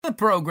The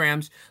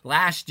programs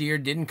last year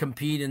didn't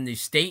compete in the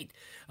state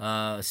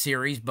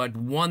series, but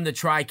won the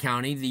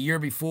Tri-County the year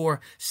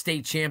before,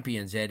 state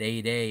champions at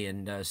 8A,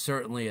 and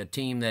certainly a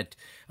team that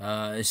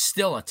is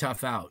still a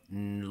tough out.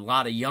 And a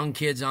lot of young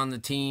kids on the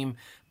team,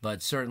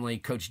 but certainly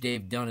Coach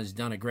Dave Dunn has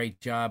done a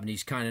great job, and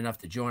he's kind enough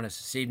to join us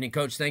this evening.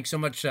 Coach, thanks so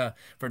much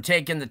for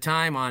taking the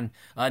time on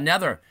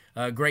another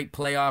great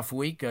playoff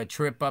week, a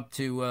trip up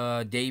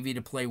to Davie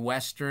to play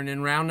Western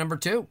in round number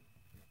 2.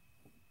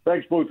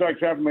 Thanks, Blue. Thanks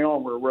for having me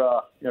on.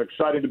 We're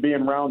excited to be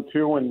in round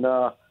 2, and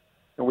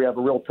we have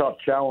a real tough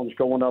challenge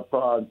going up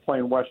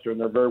playing Western.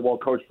 They're a very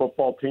well-coached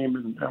football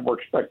team, and we're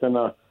expecting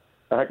a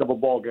heck of a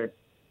ball game.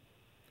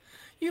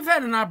 You've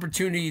had an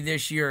opportunity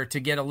this year to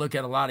get a look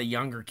at a lot of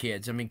younger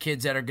kids. I mean,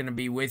 kids that are going to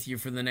be with you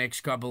for the next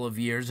couple of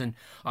years, and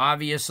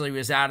obviously it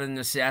was out of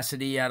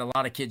necessity. You had a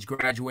lot of kids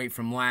graduate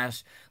from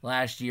last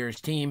year's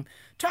team.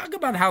 Talk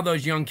about how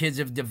those young kids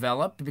have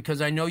developed,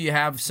 because I know you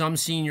have some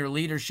senior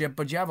leadership,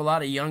 but you have a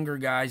lot of younger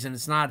guys, and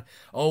it's not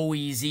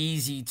always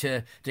easy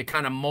to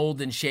kind of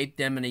mold and shape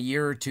them in a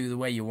year or two the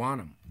way you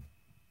want them.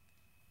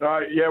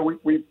 Yeah,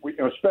 we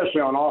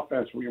especially on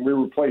offense, we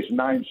replaced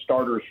 9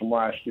 starters from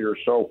last year,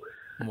 so.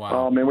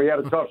 Wow. And we had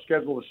a tough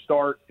schedule to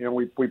start.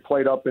 We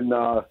played up in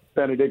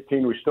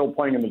Benedictine. We're still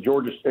playing in the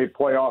Georgia State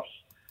playoffs.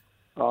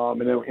 And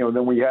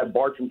then we had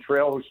Bartram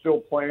Trail, who's still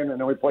playing, and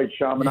then we played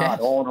Chaminade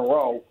all in a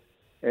row.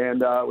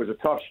 And it was a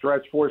tough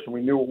stretch for us, and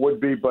we knew it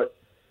would be. But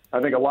I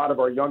think a lot of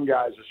our young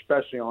guys,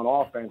 especially on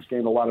offense,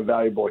 gained a lot of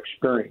valuable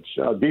experience.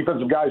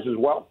 Defensive guys as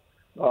well.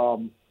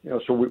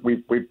 So we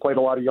played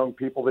a lot of young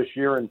people this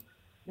year, and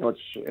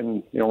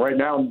right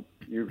now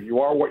you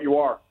are what you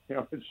are.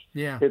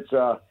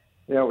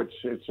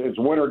 It's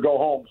win or go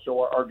home.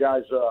 So our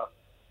guys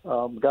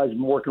have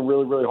been working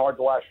really, really hard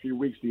the last few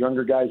weeks, the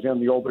younger guys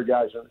and the older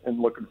guys, and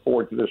looking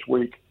forward to this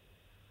week.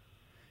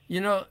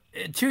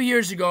 2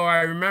 years ago,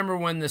 I remember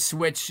when the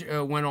switch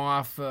went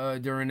off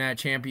during that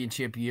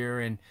championship year,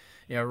 and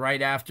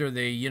right after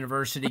the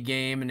university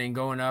game, and then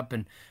going up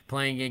and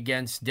playing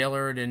against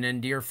Dillard and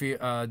then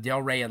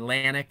Delray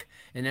Atlantic,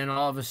 and then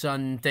all of a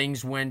sudden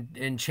things went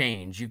and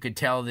changed. You could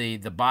tell the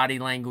body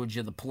language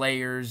of the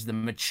players, the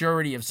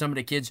maturity of some of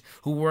the kids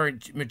who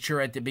weren't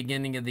mature at the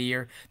beginning of the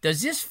year.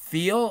 Does this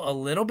feel a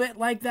little bit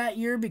like that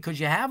year?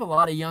 Because you have a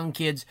lot of young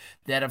kids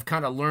that have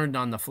kind of learned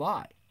on the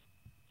fly.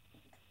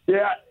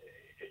 Yeah,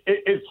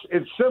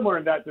 it's similar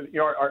in that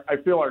I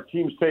feel our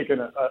team's taken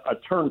a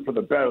turn for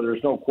the better.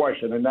 There's no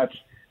question, and that's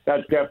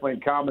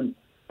definitely common.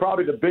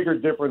 Probably the bigger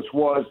difference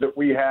was that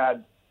we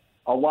had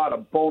a lot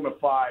of bona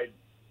fide,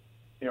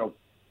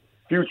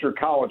 future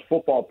college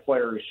football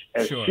players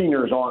as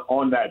seniors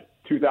on that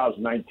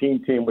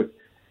 2019 team. With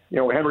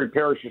Henry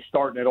Parrish is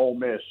starting at Ole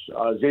Miss,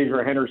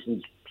 Xavier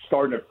Henderson's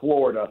starting at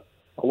Florida,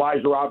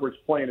 Elijah Roberts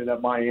playing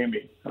at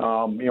Miami.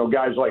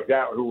 Guys like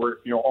that who were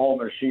all in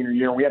their senior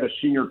year. And we had a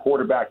senior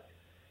quarterback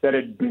that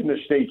had been in the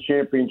state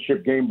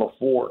championship game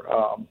before.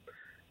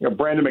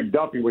 Brandon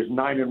McDuffie was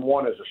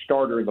 9-1 as a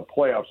starter in the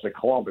playoffs at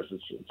Columbus.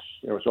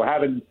 So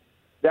having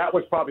that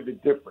was probably the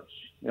difference.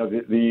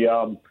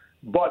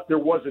 But there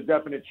was a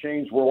definite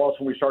change where also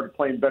when we started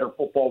playing better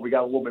football, we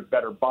got a little bit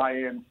better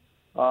buy-in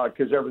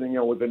because everything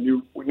with the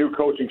new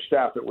coaching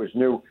staff that was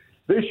new.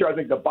 This year, I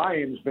think the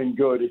buy-in's been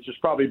good. It's just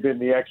probably been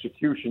the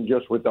execution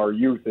just with our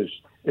youth is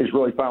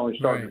really finally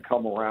starting to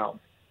come around.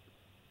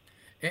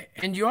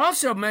 And you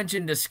also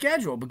mentioned the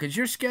schedule, because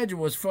your schedule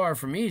was far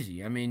from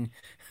easy. I mean,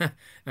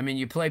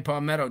 you play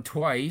Palmetto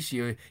twice.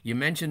 You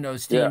mentioned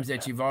those teams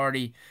that you've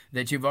already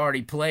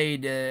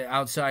played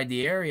outside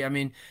the area. I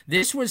mean,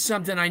 this was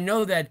something I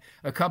know that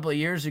a couple of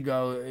years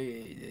ago,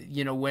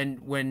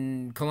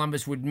 when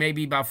Columbus would,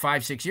 maybe about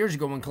 5-6 years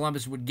ago, when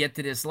Columbus would get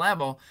to this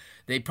level,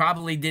 they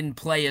probably didn't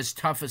play as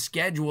tough a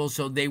schedule,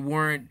 so they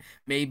weren't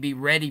maybe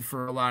ready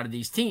for a lot of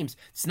these teams.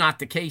 It's not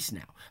the case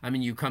now. I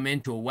mean, you come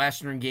into a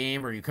Western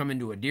game or you come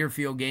into a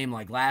Deerfield game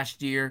like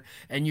last year,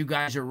 and you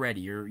guys are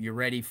ready. You're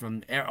ready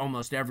from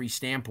almost every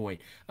standpoint.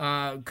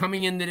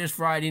 Coming into this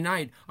Friday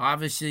night,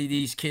 obviously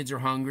these kids are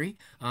hungry.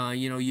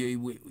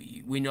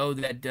 We know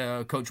that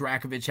Coach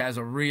Rakovich has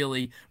a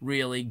really,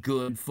 really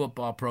good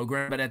football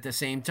program, but at the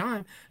same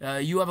time,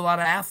 you have a lot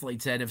of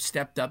athletes that have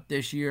stepped up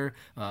this year.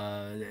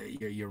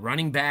 Your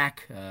running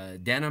back,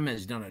 Denham,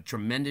 has done a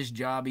tremendous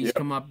job. He's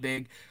come up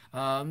big.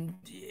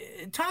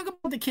 Talk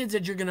about the kids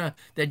that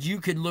you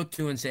could look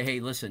to and say, hey,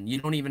 listen, you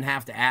don't even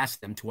have to ask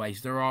them twice.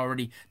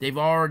 They've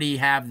already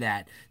have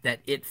that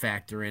it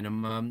factor in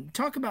them.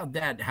 Talk about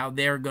that, how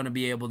they're going to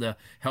be able to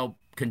help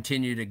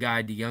continue to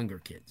guide the younger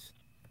kids.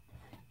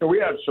 We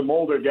have some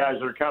older guys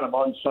that are kind of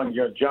unsung.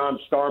 John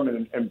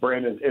Starman and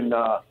Brandon and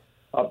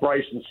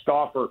Bryson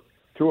Stauffer.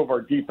 Two of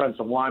our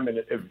defensive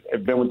linemen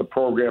have been with the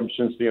program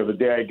since the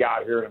day I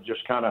got here, and have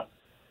just kind of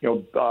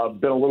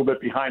been a little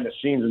bit behind the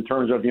scenes in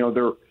terms of they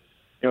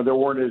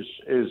weren't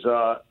as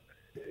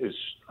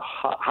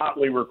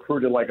hotly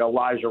recruited like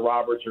Elijah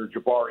Roberts or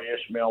Jabari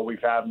Ishmael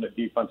we've had in the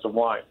defensive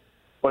line,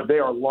 but they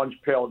are lunch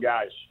pail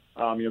guys.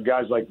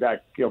 Guys like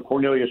that.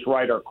 Cornelius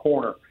Wright, our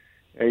corner.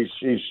 He's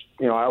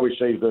I always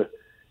say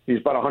He's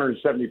about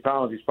 170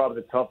 pounds. He's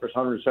probably the toughest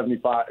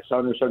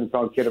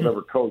 170-pound kid I've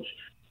ever coached.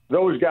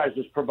 Those guys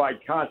just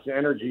provide constant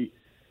energy,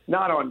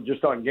 not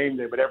just on game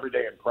day, but every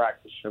day in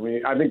practice. I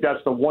mean, I think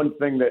that's the one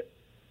thing that,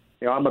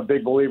 I'm a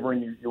big believer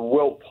in. You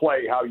will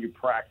play how you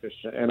practice,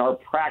 and our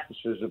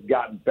practices have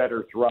gotten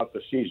better throughout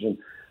the season.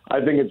 I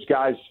think it's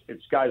guys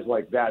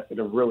like that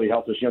have really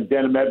helped us.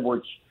 Denham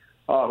Edwards,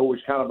 who was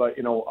kind of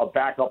a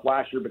backup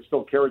last year, but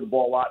still carried the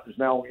ball a lot, is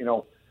now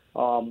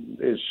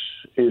is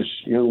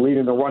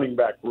leading the running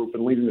back group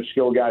and leading the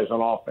skill guys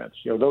on offense.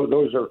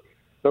 Those are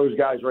those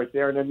guys right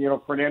there. And then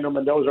Fernando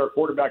Mendoza, our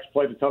quarterback's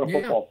played a ton of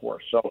football for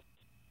us. So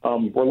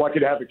we're lucky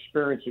to have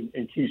experience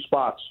in key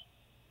spots.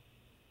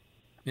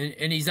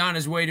 And he's on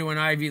his way to an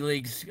Ivy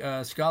League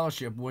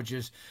scholarship, which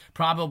is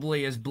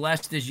probably as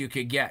blessed as you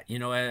could get.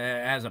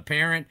 As a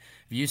parent,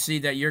 if you see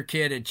that your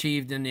kid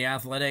achieved in the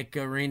athletic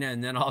arena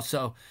and then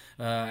also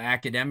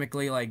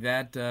academically like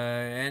that,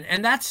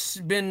 and that's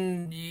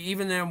been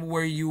even then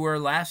where you were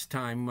last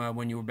time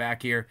when you were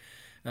back here.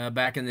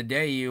 Back in the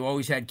day, you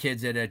always had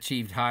kids that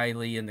achieved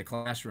highly in the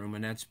classroom,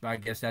 and I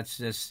guess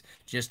that's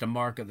just a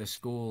mark of the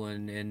school.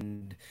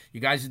 And you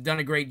guys have done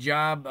a great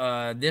job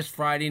this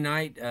Friday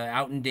night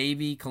out in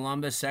Davie,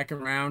 Columbus,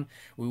 second round.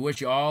 We wish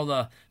you all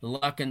the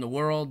luck in the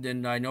world,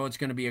 and I know it's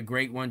going to be a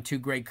great one. Two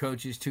great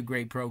coaches, two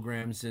great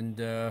programs, and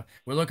we're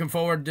looking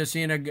forward to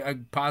seeing a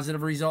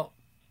positive result.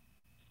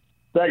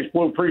 Thanks,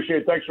 Blue.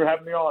 Appreciate it. Thanks for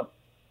having me on.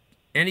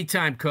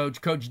 Anytime,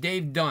 Coach. Coach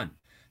Dave Dunn,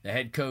 the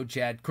head coach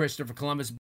at Christopher Columbus.